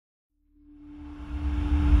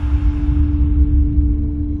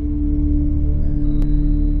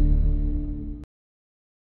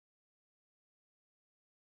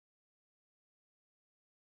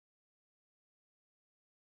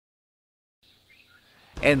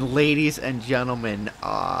And ladies and gentlemen,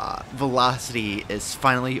 Velocity is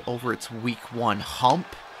finally over its week 1 hump.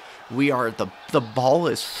 The ball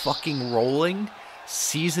is fucking rolling.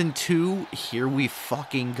 Season 2, here we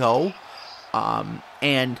fucking go.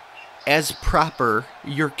 And as proper,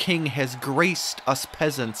 your king has graced us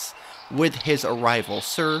peasants with his arrival.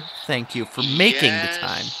 Sir, thank you for making the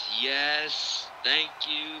time. Yes, thank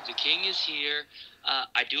you. The king is here.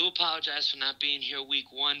 I do apologize for not being here week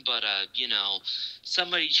 1, but,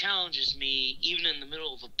 somebody challenges me, even in the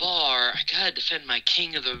middle of a bar, I gotta defend my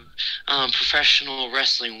king of the professional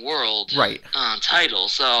wrestling world title.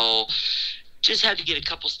 So, just had to get a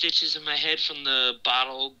couple stitches in my head from the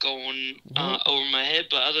bottle going over my head,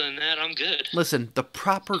 but other than that, I'm good. Listen, the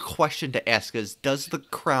proper question to ask is, does the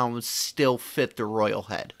crown still fit the royal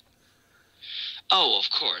head? Oh,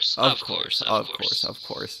 of course. Of course.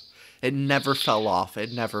 It never fell off.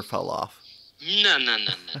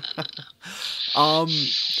 No.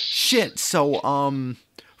 Shit, so,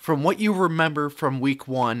 from what you remember from week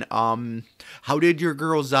 1, how did your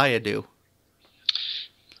girl Zaya do?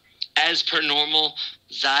 As per normal,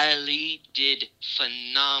 Zia Lee did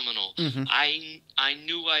phenomenal. Mm-hmm. I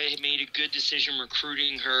knew I had made a good decision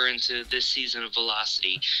recruiting her into this season of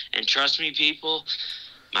Velocity. And trust me, people,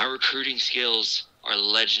 my recruiting skills are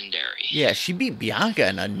legendary. Yeah, she beat Bianca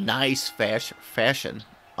in a nice fashion.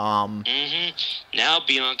 Now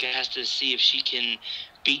Bianca has to see if she can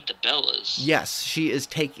beat the Bellas. Yes, she's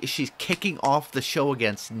kicking off the show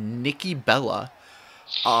against Nikki Bella.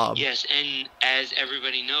 Yes, and as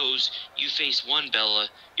everybody knows, you face one Bella,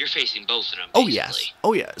 you're facing both of them. Basically.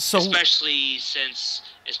 Oh yeah. So especially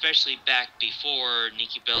back before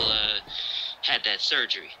Nikki Bella had that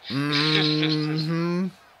surgery. Mm-hmm.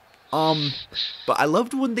 But I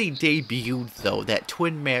loved when they debuted though, that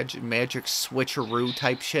twin magic switcheroo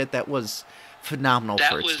type shit. That was phenomenal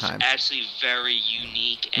for its time. That was actually very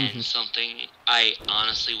unique and something I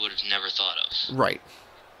honestly would have never thought of. Right.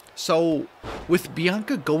 So, with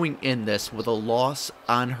Bianca going in this with a loss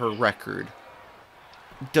on her record,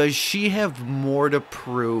 does she have more to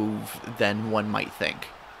prove than one might think?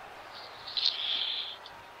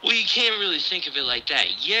 Well, you can't really think of it like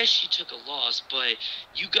that. Yes, she took a loss, but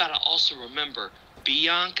you gotta also remember,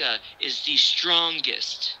 Bianca is the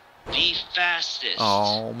strongest, the fastest.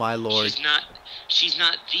 Oh, my lord. She's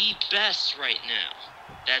not the best right now.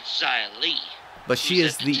 That's Zia Lee. But she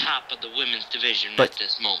is at the top of the women's division at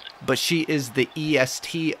this moment. But she is the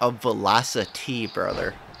EST of Velocity,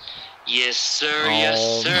 brother. Yes, sir.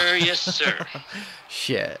 Yes, sir.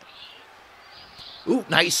 Shit. Ooh,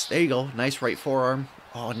 nice. There you go. Nice right forearm.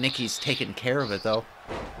 Oh, Nikki's taking care of it, though.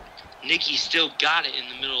 Nikki still got it in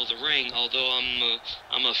the middle of the ring, although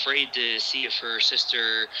I'm afraid to see if her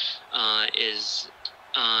sister is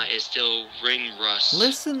still ring rust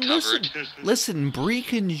covered. Listen, Bree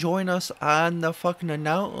can join us on the fucking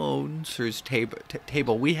announcers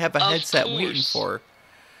table. We have a headset waiting for her.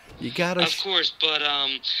 You gotta... Of course, but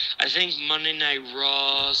I think Monday Night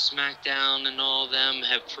Raw, SmackDown, and all of them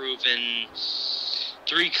have proven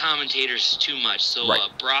 3 commentators too much. So,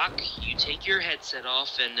 Brock, you take your headset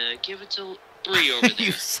off and give it to Bree over there.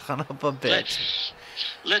 You son of a bitch.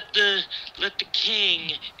 Let the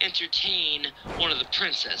king entertain one of the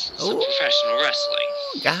princesses of professional wrestling.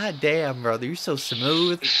 God damn, brother, you're so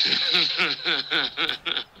smooth.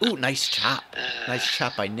 Ooh, nice chop. Nice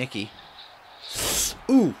chop by Nikki.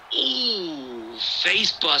 Ooh,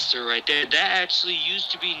 face buster right there. That actually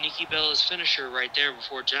used to be Nikki Bella's finisher right there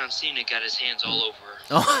before John Cena got his hands all over her.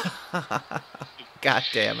 Oh, God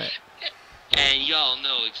damn it. And y'all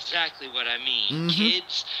know exactly what I mean.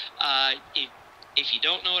 Kids, if you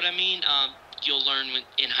don't know what I mean, you'll learn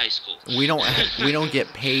in high school. We don't get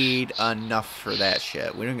paid enough for that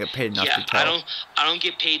shit. We don't get paid enough to tell. I don't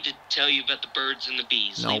get paid to tell you about the birds and the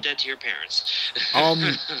bees. Nope. Leave that to your parents.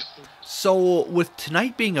 So with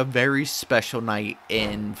tonight being a very special night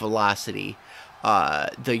in Velocity,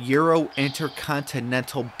 the Euro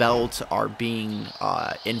Intercontinental belts are being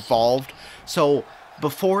involved. So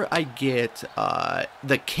before I get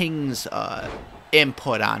the King's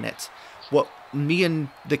input on it, what me and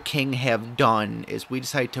the King have done is we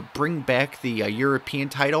decided to bring back the European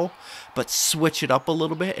title, but switch it up a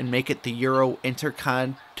little bit and make it the Euro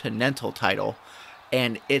Intercontinental title.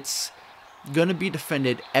 And it's going to be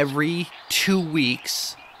defended every 2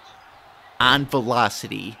 weeks on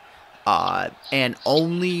Velocity. And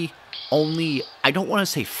only, I don't want to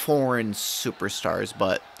say foreign superstars,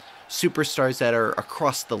 but superstars that are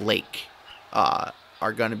across the lake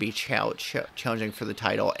are going to be challenging for the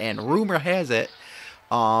title. And rumor has it,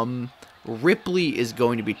 Ripley is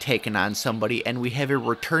going to be taking on somebody, and we have a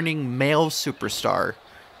returning male superstar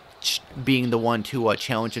being the one to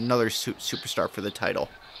challenge another superstar for the title.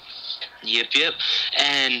 Yep.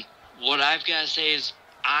 And what I've got to say is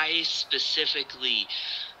I specifically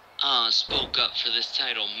spoke up for this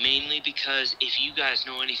title mainly because if you guys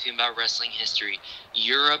know anything about wrestling history,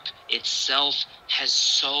 Europe itself has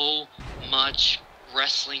so much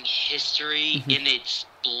wrestling history in its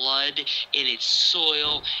blood, in its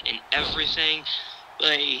soil, and everything.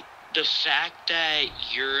 Like, the fact that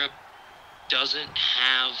Europe doesn't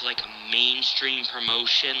have like a mainstream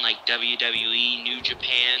promotion like WWE, New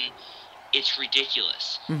Japan, it's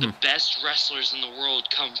ridiculous. The best wrestlers in the world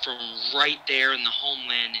come from right there in the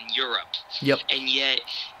homeland in Europe. Yep. And yet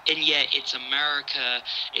it's America,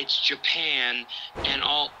 it's Japan, and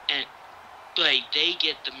like they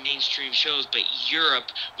get the mainstream shows, but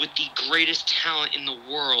Europe with the greatest talent in the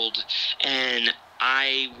world, and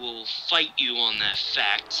I will fight you on that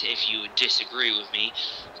fact if you would disagree with me,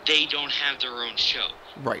 they don't have their own show.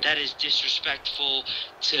 Right. That is disrespectful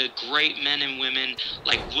to great men and women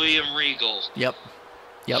like William Regal. Yep.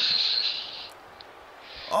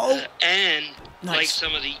 Oh. And nice. Like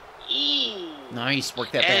some of the nice,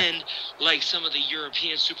 work that back. And like some of the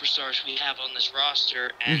European superstars we have on this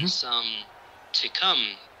roster, and some to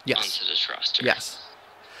come onto this roster. Yes.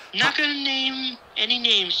 Not gonna name any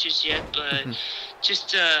names just yet, but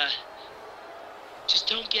just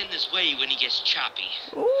don't get in his way when he gets choppy.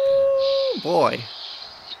 Oh boy.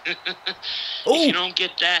 If you don't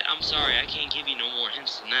get that, I'm sorry, I can't give you no more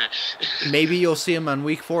hints than that. Maybe you'll see him on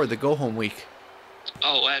week 4, the go-home week.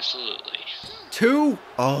 Oh, absolutely. 2?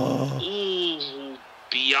 Oh. Ooh,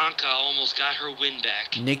 Bianca almost got her win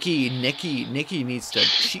back. Nikki needs to...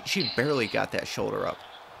 She barely got that shoulder up.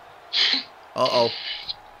 Uh-oh.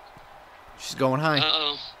 She's going high.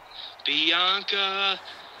 Uh-oh. Bianca...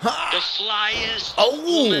 Ha! The flyest With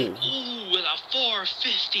woman, a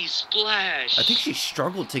 450 splash. I think she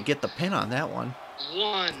struggled to get the pin on that one.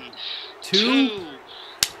 1, 2,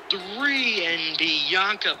 3, and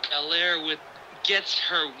Bianca Belair gets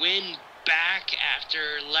her win back after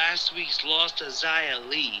last week's loss to Xia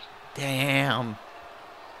Li. Damn.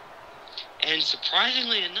 And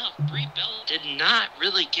surprisingly enough, Brie Bella did not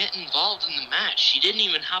really get involved in the match. She didn't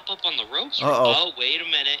even hop up on the ropes. Oh, wait a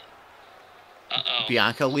minute. Uh-oh.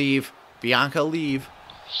 Bianca, leave. Oh,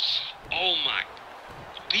 my.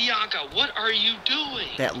 Bianca, what are you doing?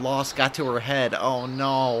 That loss got to her head. Oh,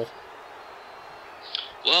 no.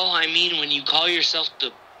 Well, I mean, when you call yourself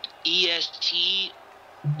the EST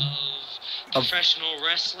of professional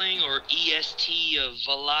wrestling, or EST of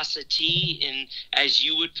velocity, as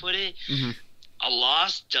you would put it, a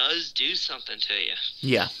loss does do something to you.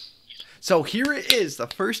 Yeah. So here it is, the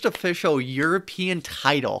first official European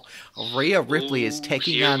title. Rhea Ripley is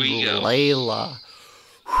taking on Layla.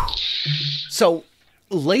 So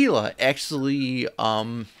Layla actually,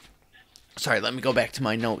 sorry, let me go back to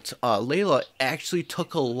my notes. Layla actually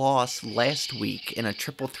took a loss last week in a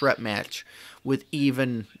triple threat match with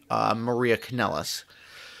even Maria Kanellis.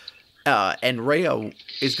 And Rhea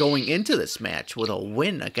is going into this match with a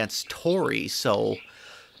win against Tori, so...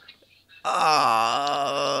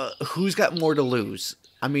 who's got more to lose?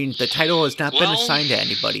 I mean, the title has not been assigned to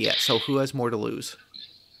anybody yet, so who has more to lose?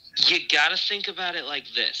 You gotta think about it like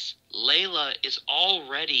this. Layla is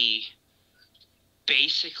already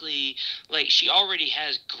basically, like, she already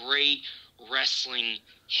has great wrestling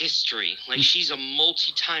history. Like, she's a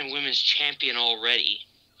multi-time women's champion already.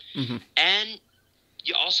 And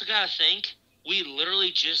you also gotta think, we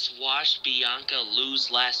literally just watched Bianca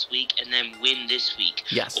lose last week and then win this week.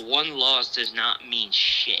 Yes. One loss does not mean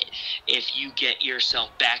shit if you get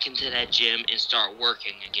yourself back into that gym and start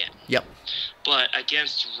working again. Yep. But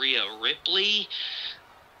against Rhea Ripley,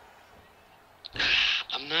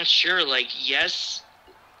 I'm not sure. Like, yes,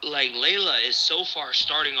 like, Layla is so far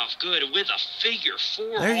starting off good with a figure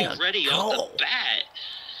 4 already off the bat.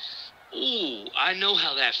 Ooh, I know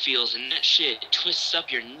how that feels, and that shit twists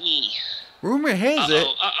up your knee. Rumor has it.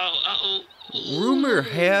 Rumor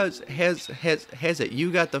has it.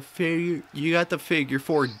 You got the figure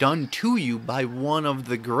 4 done to you by one of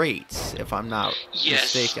the greats, if I'm not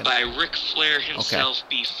mistaken. Yes, by Ric Flair himself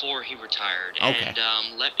before he retired. Okay.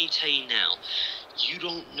 And let me tell you now, you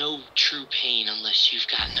don't know true pain unless you've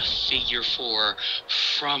gotten a figure 4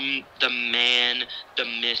 from the man, the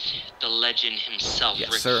myth, the legend himself,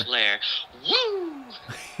 yes, Ric sir. Flair. Woo!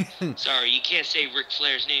 Sorry, you can't say Ric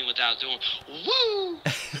Flair's name without doing woo!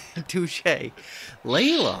 Touche.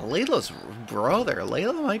 Layla's brother.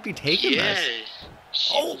 Layla might be taking this.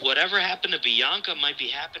 Whatever happened to Bianca might be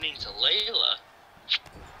happening to Layla.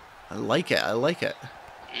 I like it.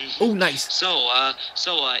 Oh, nice. So,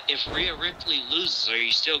 if Rhea Ripley loses, are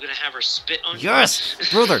you still gonna have her spit on you? Yes,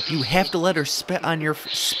 brother. You have to let her spit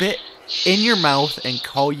in your mouth and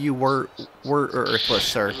call you worthless,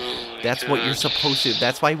 sir. Oh my That's what you're God. supposed to.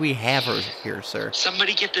 That's why we have her here, sir.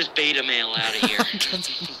 Somebody get this beta male out of here.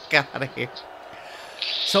 Get out of here.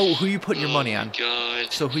 So, who you putting your money on?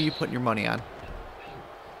 God. So, who you putting your money on?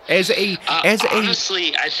 Honestly,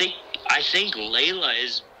 I think Layla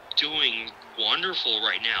is doing wonderful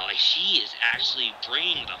right now. Like, she is actually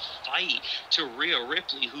bringing the fight to Rhea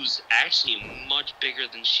Ripley, who's actually much bigger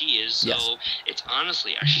than she is. So Yes. it's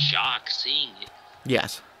honestly a shock seeing it.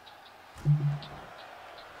 Yes.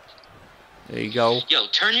 There you go. Yo,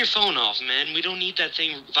 turn your phone off, man. We don't need that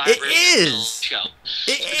thing vibrating. It the whole is. Show.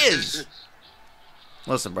 It is.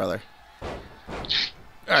 Listen, brother.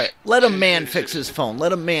 Alright, let a man fix his phone.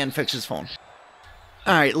 Let a man fix his phone.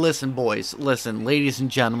 Alright, listen, boys. Listen, ladies and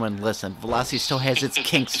gentlemen, listen. Velocity still has its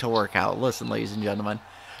kinks to work out. Listen, ladies and gentlemen.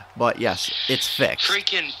 But yes, it's fixed.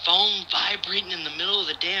 Freaking phone vibrating in the middle of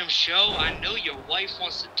the damn show. I know your wife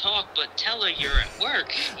wants to talk, but tell her you're at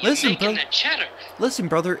work. You're Listen, making bro. that cheddar. Listen,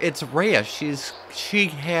 brother, it's Rhea. She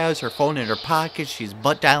has her phone in her pocket. She's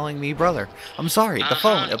butt dialing me, brother. I'm sorry, the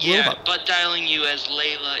phone, it blew up. Butt dialing you as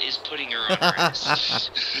Layla is putting her on her ass.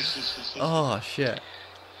 Oh, shit.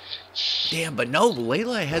 Damn, but no,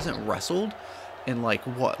 Layla hasn't wrestled in like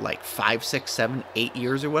 5, 6, 7, 8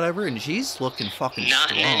 years or whatever, and she's looking fucking not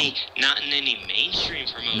strong. in any mainstream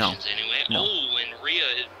promotions anyway. No. Oh, and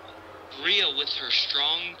Rhea with her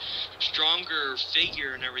stronger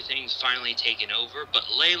figure and everything's finally taken over, but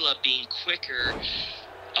Layla being quicker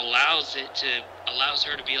allows her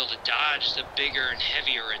to be able to dodge the bigger and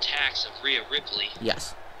heavier attacks of Rhea Ripley.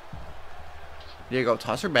 Yes. There you go.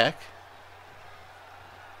 Toss her back.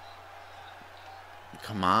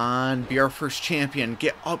 Come on, be our first champion.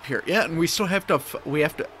 Get up here. Yeah, and we still have to.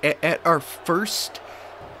 At our first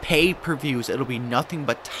pay-per-views, it'll be nothing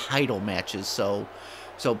but title matches. So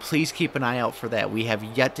please keep an eye out for that. We have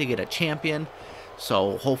yet to get a champion.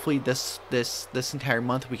 So hopefully this entire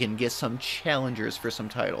month we can get some challengers for some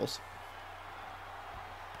titles.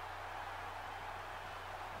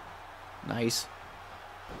 Nice.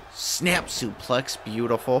 Snap suplex,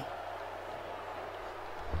 beautiful.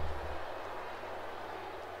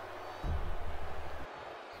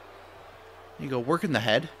 There you go, working the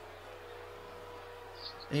head.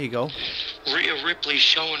 There you go. Rhea Ripley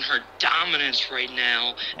showing her dominance right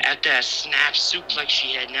now at that snap suplex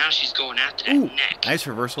she had. Now she's going after that neck. Nice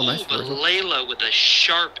reversal, nice but reversal. Layla with a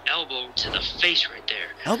sharp elbow to the face right there.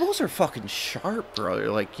 Elbows are fucking sharp, brother.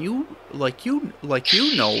 Like you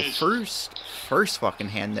know, first fucking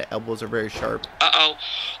hand, the elbows are very sharp. Uh-oh.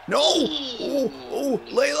 No! Oh,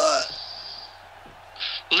 Layla!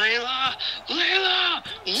 Layla!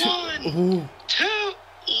 1, 2.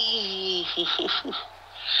 Ooh.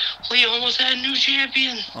 We almost had a new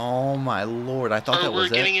champion. Oh my lord, I thought that was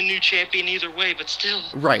it. We're getting a new champion either way, but still.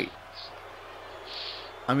 Right.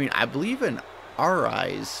 I mean, I believe in our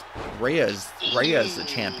eyes, Rhea's the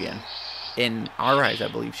champion. In our eyes, I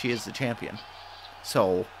believe she is the champion.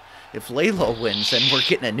 So, if Layla wins, then we're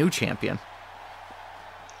getting a new champion.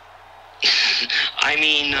 I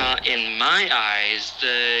mean, in my eyes,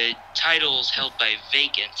 the title's held by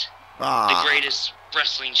Vacant, the greatest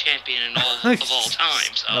wrestling champion in all of all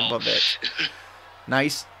time. So. Above it.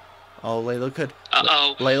 Nice. Oh, Layla could.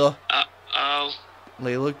 Uh-oh. Layla. Uh-oh.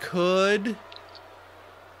 Layla could.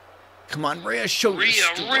 Come on, Rhea, show your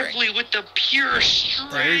strength. Rhea Ripley with the pure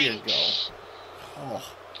strength. There you go. Oh.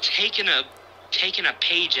 Taking a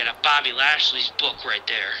page out of Bobby Lashley's book right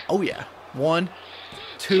there. Oh, yeah. 1,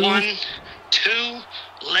 2. 1, 2.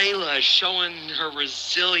 Layla showing her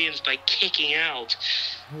resilience by kicking out.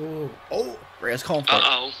 Oh, Rhea's calling for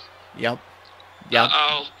Uh-oh. it. Yep.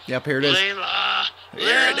 Uh-oh. Yep, here it is. Layla.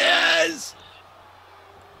 Here it is.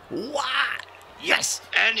 What? Yes.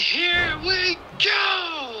 And here we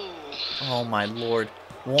go. Oh, my lord.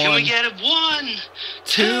 1. Can we get it? 1,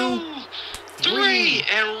 2, 3. 3.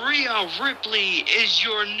 And Rhea Ripley is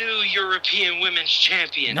your new European Women's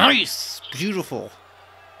Champion. Nice. Beautiful.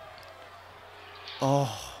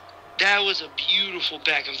 Oh. That was a beautiful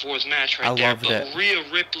back and forth match right there. Loved it. But Rhea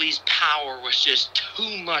Ripley's power was just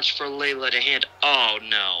too much for Layla to handle. Oh,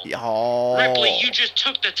 no. Oh. Ripley, you just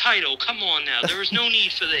took the title. Come on now. There is no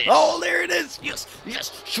need for this. Oh, there it is. Yes.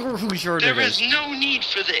 Show her whose yard it There is. is no need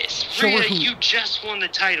for this. Show her Rhea, who- you just won the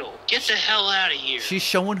title. Get the hell out of here. She's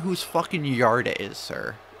showing whose fucking yard it is,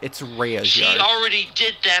 sir. It's Rhea's She yard. already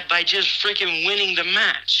did that by just freaking winning the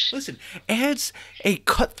match. Listen, as a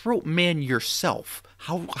cutthroat man yourself,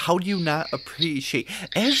 How do you not appreciate,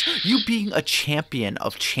 as you being a champion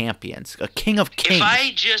of champions, a king of kings? If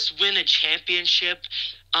I just win a championship,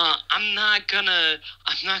 I'm not gonna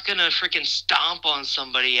freaking stomp on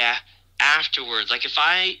somebody afterwards. Like if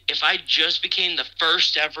I just became the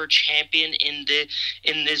first ever champion in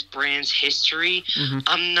this brand's history,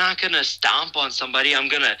 I'm not gonna stomp on somebody. I'm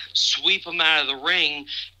gonna sweep them out of the ring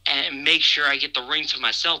and make sure I get the ring to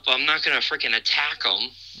myself. But I'm not gonna freaking attack them.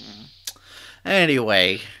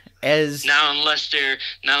 Anyway, not unless they're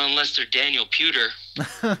Daniel Pewter.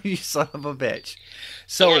 You son of a bitch.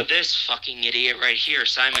 So, or this fucking idiot right here,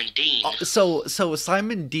 Simon Dean. So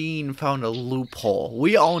Simon Dean found a loophole.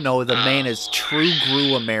 We all know the man is true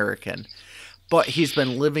Gru American, but he's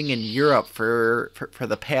been living in Europe for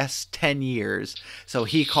the past 10 years, so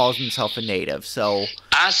he calls himself a native. So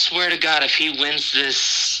I swear to God, if he wins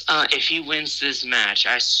this match,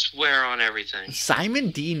 I swear on everything. Simon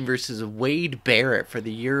Dean versus Wade Barrett for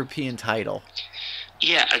the European title.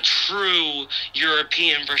 Yeah, a true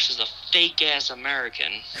European versus a fake-ass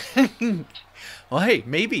American. Well, hey,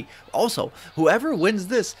 maybe. Also, whoever wins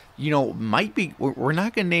this, might be... We're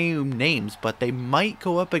not going to name names, but they might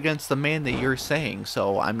go up against the man that you're saying.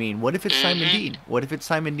 So, I mean, what if it's Simon Dean? What if it's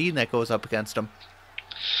Simon Dean that goes up against him?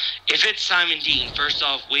 If it's Simon Dean, first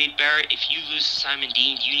off, Wade Barrett, if you lose to Simon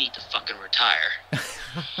Dean, you need to fucking retire.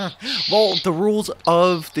 Well, the rules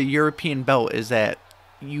of the European belt is that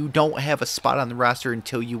you don't have a spot on the roster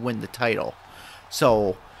until you win the title.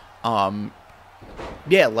 So,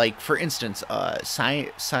 yeah, like, for instance,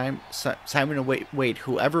 Simon and Wade,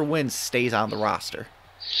 whoever wins stays on the roster.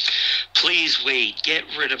 Please, Wade, get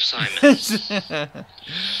rid of Simon. This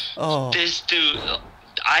dude,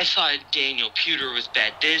 I thought Daniel Pewter was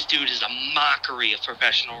bad. This dude is a mockery of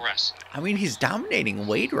professional wrestling. I mean, he's dominating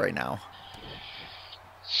Wade right now.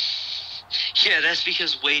 Yeah, that's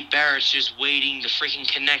because Wade Barrett's just waiting to freaking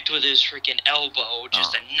connect with his freaking elbow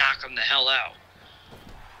just to knock him the hell out.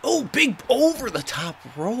 Oh, big over the top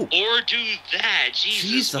rope. Or do that.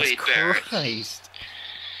 Jesus Wade Christ. Barrett.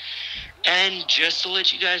 And just to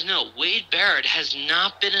let you guys know, Wade Barrett has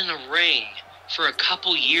not been in a ring for a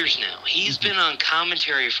couple years now. He's been on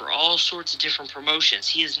commentary for all sorts of different promotions.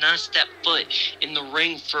 He has not stepped foot in the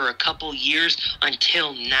ring for a couple years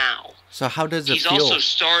until now. So how does it feel? He's also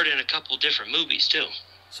starred in a couple different movies too.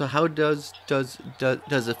 So how does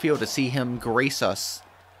it feel to see him grace us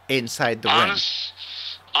inside the ring?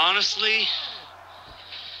 Honestly,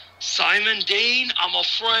 Simon Dean, I'm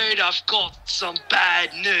afraid I've got some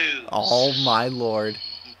bad news. Oh my lord.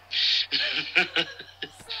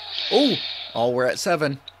 Oh, we're at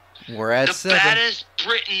 7. We're at 7. The baddest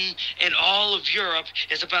Briton in all of Europe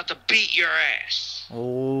is about to beat your ass.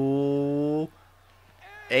 Oh,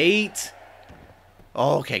 8.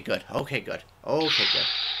 Okay, good.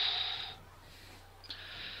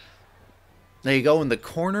 There you go in the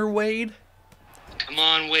corner, Wade. Come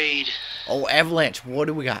on, Wade. Oh, Avalanche. What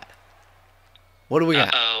do we got? What do we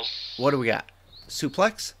got?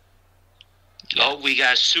 Suplex? Oh, we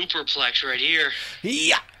got Superplex right here.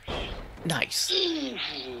 Yeah. Nice. Ooh.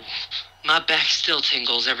 My back still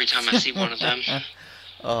tingles every time I see one of them.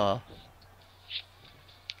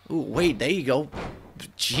 Wait, there you go.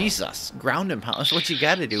 Jesus, ground and pound. That's what you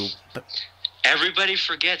got to do. But everybody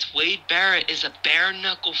forgets Wade Barrett is a bare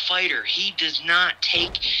knuckle fighter. He does not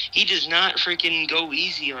freaking go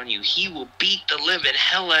easy on you. He will beat the living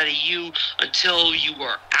hell out of you until you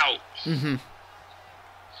are out. Mm-hmm.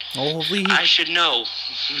 Well, I should know.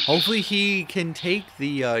 Hopefully he can take the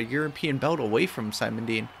European belt away from Simon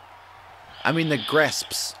Dean. I mean, the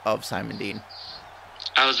grasps of Simon Dean.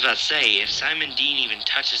 I was about to say, if Simon Dean even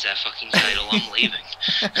touches that fucking title, I'm leaving.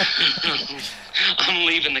 I'm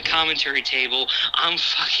leaving the commentary table. I'm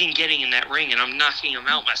fucking getting in that ring, and I'm knocking him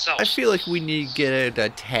out myself. I feel like we need to get a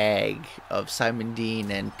tag of Simon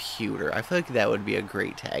Dean and Pewter. I feel like that would be a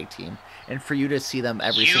great tag team. And for you to see them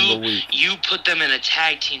every single week. You put them in a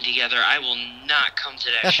tag team together, I will not come to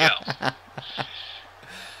that show.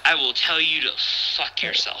 I will tell you to fuck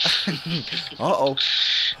yourself. Uh-oh.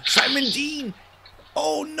 Simon Dean!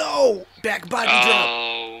 Oh no! Back body drop!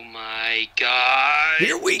 Oh my god!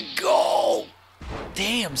 Here we go!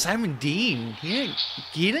 Damn, Simon Dean. He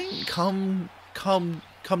didn't come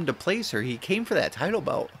to place her. He came for that title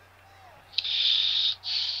belt.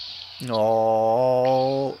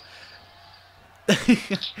 Oh.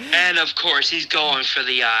 And of course, he's going for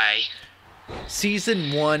the eye.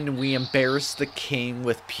 Season 1, we embarrassed the king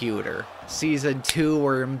with Pewter. Season 2,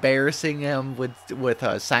 we're embarrassing him with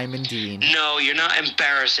Simon Dean. No, you're not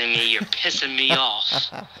embarrassing me. You're pissing me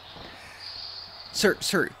off.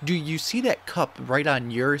 Sir, do you see that cup right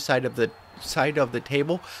on your side of the side of the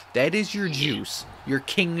table, that is your juice, your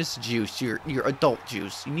king's juice, your adult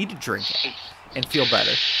juice. You need to drink it and feel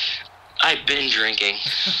better. I've been drinking.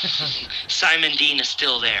 Simon Dean is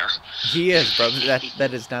still there. He is, bro.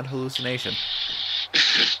 That is not hallucination.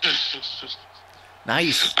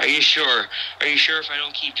 Nice. Are you sure? Are you sure if I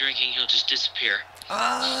don't keep drinking, he'll just disappear?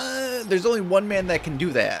 There's only one man that can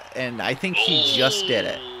do that, and I think he just did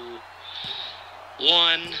it.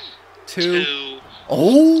 1, 2.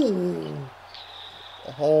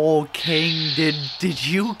 Oh, Cain, did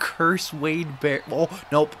you curse Wade Barrett? Oh,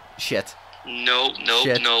 nope. Shit. Nope.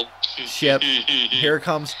 Shit. Here it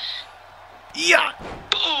comes. Yeah.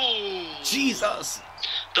 Boom. Jesus.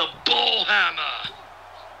 The bull hammer.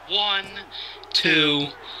 1, 2,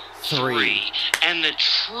 3. And the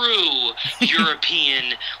true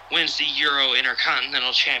European wins the Euro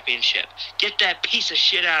Intercontinental Championship. Get that piece of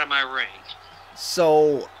shit out of my ring.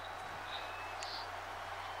 So,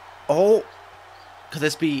 could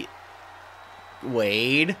this be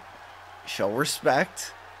Wade? Show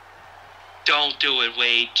respect. Don't do it,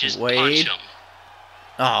 Wade. Just punch him.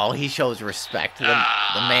 Oh, he shows respect to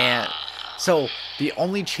the man. So, the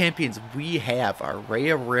only champions we have are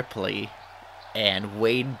Rhea Ripley and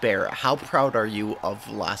Wade Barrett. How proud are you of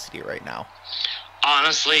Velocity right now?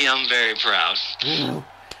 Honestly, I'm very proud. Ooh,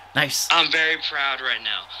 nice. I'm very proud right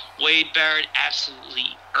now. Wade Barrett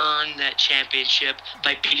absolutely earned that championship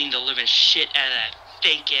by beating the living shit out of that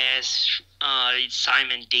fake-ass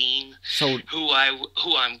Simon Dean, who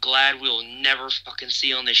I'm glad we'll never fucking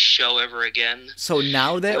see on this show ever again. So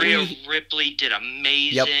now that Rhea Ripley did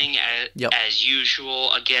amazing as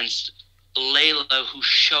usual against Layla, who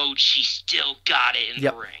showed she still got it in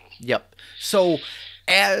the ring. Yep. So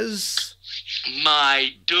as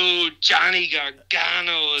my dude Johnny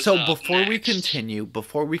Gargano is before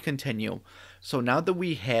we continue, so now that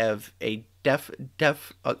we have a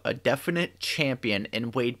definite champion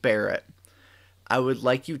in Wade Barrett, I would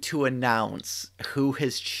like you to announce who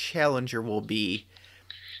his challenger will be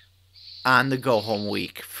on the go-home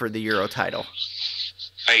week for the Euro title.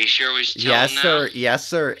 Are you sure we should tell Yes, him now? sir. Yes,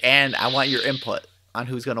 sir. And I want your input on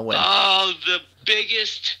who's going to win. Oh, the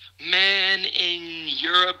biggest man in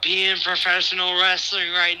European professional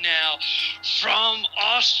wrestling right now, from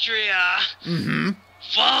Austria,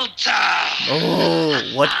 Walter.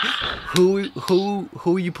 Oh, what? Who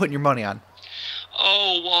are you putting your money on?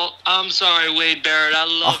 Oh, well, I'm sorry, Wade Barrett. I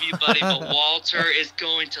love you, buddy, but Walter is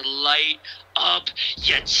going to light up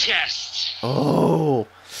your chest. Oh,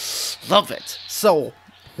 love it. So,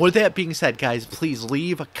 with that being said, guys, please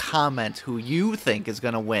leave a comment who you think is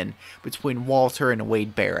going to win between Walter and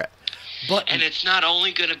Wade Barrett. And it's not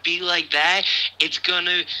only going to be like that,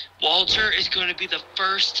 Walter is going to be the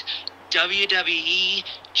first WWE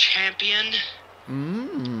champion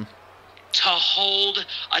to hold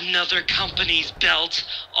another company's belt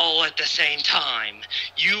all at the same time.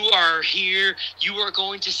 You are here. You are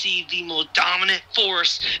going to see the most dominant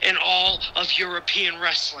force in all of European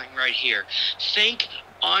wrestling right here. Think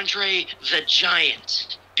Andre the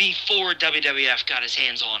Giant before WWF got his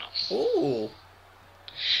hands on him. Oh.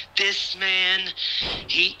 This man,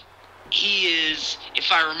 he is,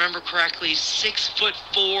 if I remember correctly,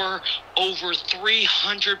 6'4", over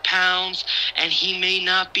 300 pounds, and he may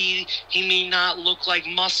not look like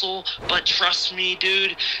muscle, but trust me,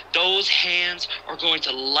 dude, those hands are going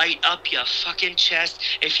to light up your fucking chest.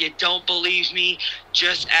 If you don't believe me,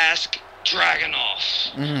 just ask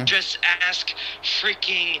Dragunov. Just ask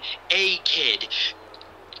freaking A-Kid.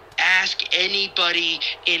 Ask anybody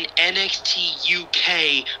in NXT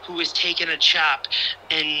UK who has taken a chop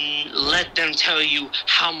and let them tell you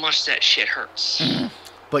how much that shit hurts.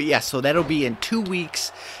 But yeah, so that'll be in 2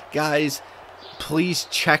 weeks. Guys, please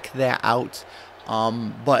check that out.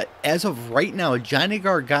 But as of right now, Johnny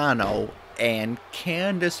Gargano and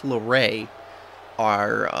Candice LeRae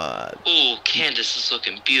are... Candice is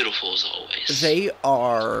looking beautiful as always. They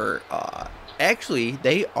are... actually,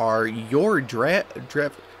 they are your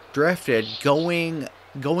drafted going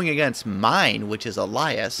against mine, which is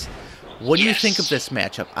Elias. What do you think of this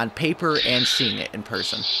matchup on paper and seeing it in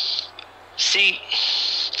person? See,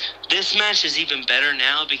 this match is even better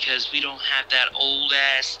now because we don't have that old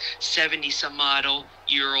ass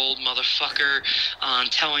 70-some-odd-year-old motherfucker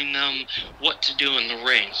telling them what to do in the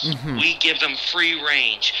ring. We give them free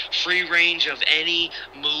range of any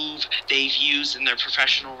move they've used in their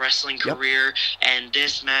professional wrestling career, and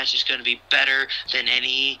this match is going to be better than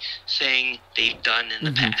anything they've done in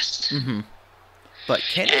the past. But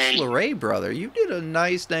Candice LeRae, brother, you did a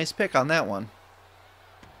nice pick on that one.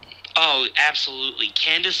 Oh, absolutely.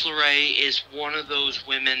 Candice LeRae is one of those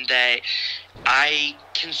women that I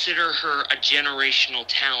consider her a generational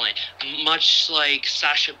talent. Much like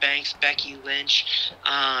Sasha Banks, Becky Lynch,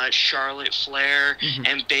 Charlotte Flair,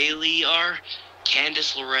 and Bayley are,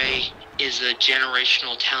 Candice LeRae is a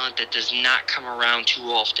generational talent that does not come around too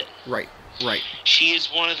often. Right, right. She is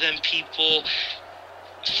one of them people.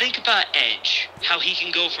 Think about Edge, how he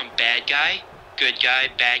can go from bad guy, good guy,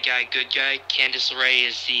 bad guy, good guy. Candice LeRae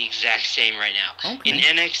is the exact same right now. Okay. In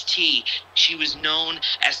NXT, she was known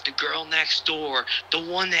as the girl next door, the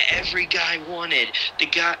one that every guy wanted, the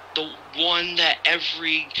one that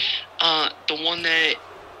every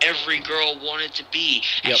girl wanted to be.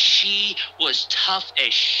 And she was tough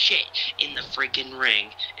as shit in the freaking ring.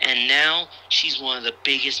 And now she's one of the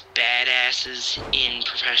biggest badasses in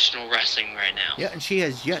professional wrestling right now. Yeah, and she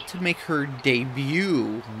has yet to make her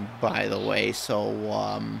debut, by the way.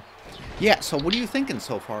 So, yeah, so what are you thinking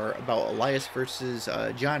so far about Elias versus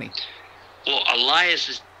Johnny? Well, Elias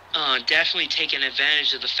is definitely taking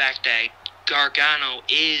advantage of the fact that Gargano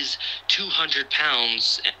is 200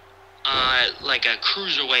 pounds, like a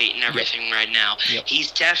cruiserweight and everything right now.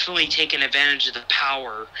 He's definitely taking advantage of the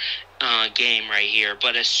power game right here.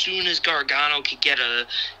 But as soon as Gargano could get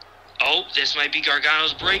this might be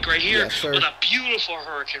Gargano's break right here with a beautiful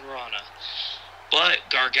Hurricane Rana. But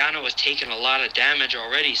Gargano has taken a lot of damage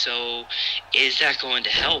already, so is that going to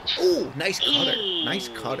help? Oh, nice cutter. Ooh. Nice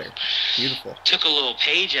cutter. Beautiful. Took a little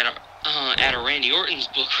page out of Randy Orton's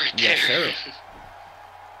book right there. Yes, sir.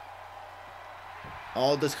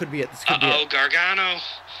 Oh, this could be it. This could be it. Gargano.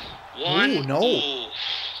 One. Ooh, no. Ooh.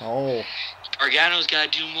 Oh. Gargano's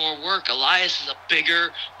got to do more work. Elias is a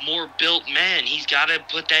bigger, more built man. He's got to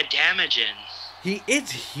put that damage in. He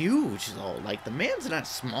is huge, though. Like, the man's not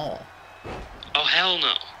small. Oh, hell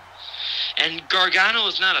no. And Gargano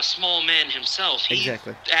is not a small man himself. He's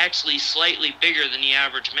actually slightly bigger than the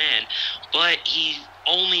average man. But he's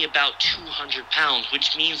only about 200 pounds,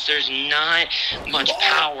 which means there's not much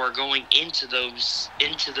power going into those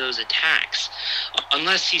attacks.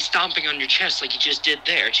 Unless he's stomping on your chest like he just did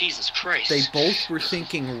there. Jesus Christ. They both were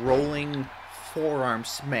thinking rolling forearm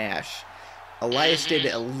smash. Elias did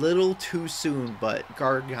it a little too soon, but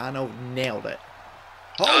Gargano nailed it.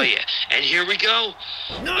 Oh, yeah. And here we go.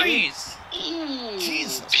 Nice. Ooh,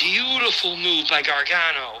 Jesus. Beautiful move by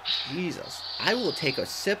Gargano. Jesus. I will take a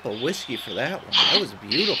sip of whiskey for that one. That was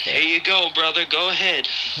beautiful. There you go, brother. Go ahead.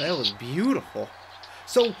 That was beautiful.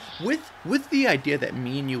 So, with the idea that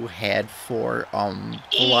me and you had for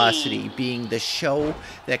Velocity being the show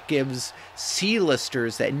that gives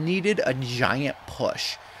C-listers that needed a giant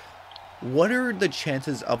push, what are the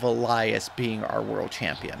chances of Elias being our world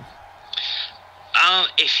champion?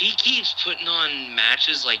 If he keeps putting on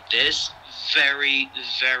matches like this, very,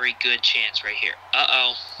 very good chance right here.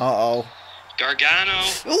 Uh-oh. Gargano.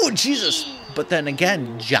 Oh, Jesus. But then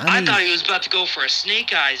again, Johnny... I thought he was about to go for a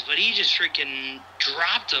snake eyes, but he just freaking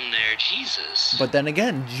dropped him there. Jesus. But then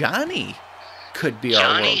again, Johnny could be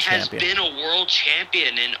our world champion. Johnny has been a world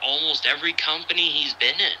champion in almost every company he's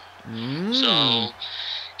been in. So,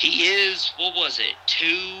 he is, what was it,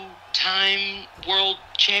 2-time world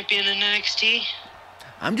champion in NXT?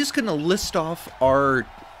 I'm just going to list off our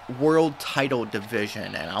world title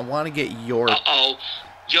division, and I want to get your... Uh-oh.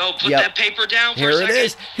 Yo, put that paper down for a second. Here it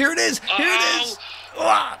is. Here it is.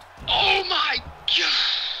 Oh, my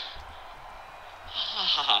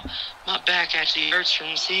God. My back actually hurts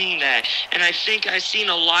from seeing that. And I think I seen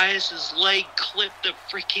Elias's leg clip the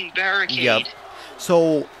freaking barricade. Yep.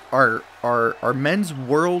 So our men's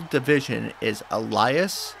world division is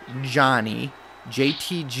Elias, Johnny,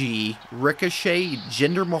 JTG, Ricochet,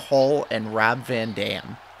 Jinder Mahal, and Rob Van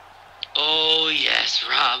Dam. Oh, yes,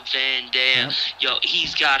 Rob Van Dam. Yep. Yo,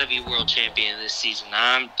 he's got to be world champion this season.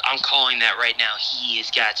 I'm calling that right now. He has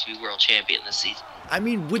got to be world champion this season. I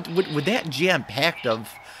mean, with that jam-packed of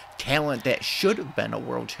talent that should have been a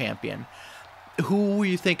world champion, who were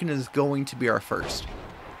you thinking is going to be our first?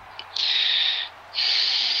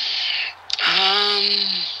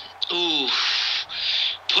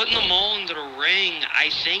 Putting them all into the ring, I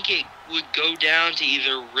think it would go down to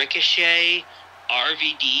either Ricochet,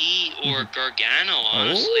 RVD, or Gargano,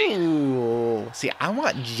 honestly. Ooh. See, I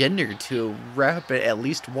want Jinder to wrap it at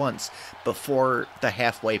least once before the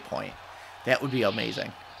halfway point. That would be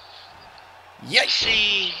amazing. Yeah.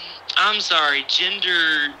 See, I'm sorry,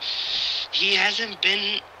 Jinder, he hasn't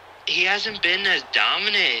been as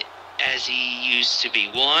dominant as he used to be.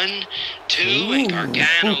 1, 2, and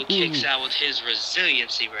Gargano kicks out with his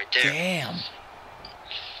resiliency right there. Damn.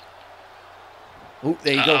 Oh,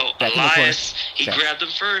 there you go. Back Elias, he grabbed him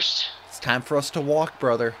first. It's time for us to walk,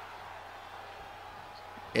 brother.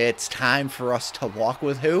 It's time for us to walk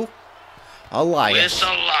with who? Elias. With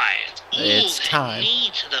Elias. Ooh, It's that time. knee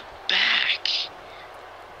to the back.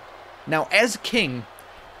 Now, as king,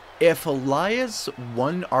 if Elias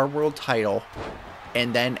won our world title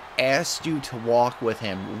and then asked you to walk with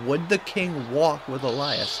him, would the king walk with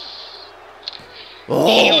Elias?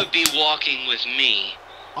 He would be walking with me.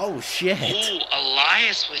 Oh, shit. Ooh,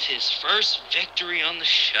 Elias with his first victory on the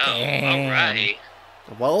show. Damn. All right.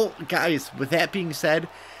 Well, guys, with that being said,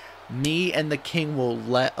 me and the king will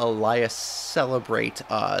let Elias celebrate.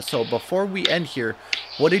 So before we end here,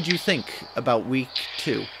 what did you think about week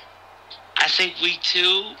 2? I think week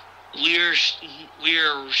 2, we're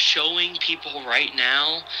showing people right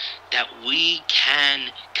now that we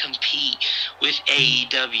can compete with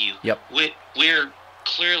AEW. Yep. We're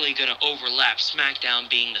clearly going to overlap SmackDown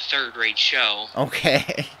being the third-rate show.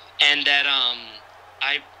 Okay. And that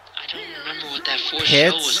I don't remember what that fourth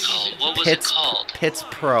show was called. What was it called? Pitts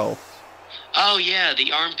Pro. Oh yeah,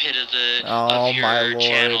 the armpit of the Oh, my Lord.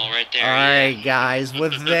 channel right there. All right, guys.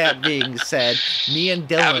 With that being said, me and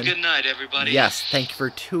Dylan. Have a good night, everybody. Yes, thank you for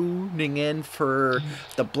tuning in for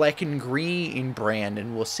the Black and Green brand,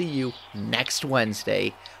 and we'll see you next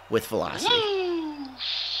Wednesday with Velocity. Woo!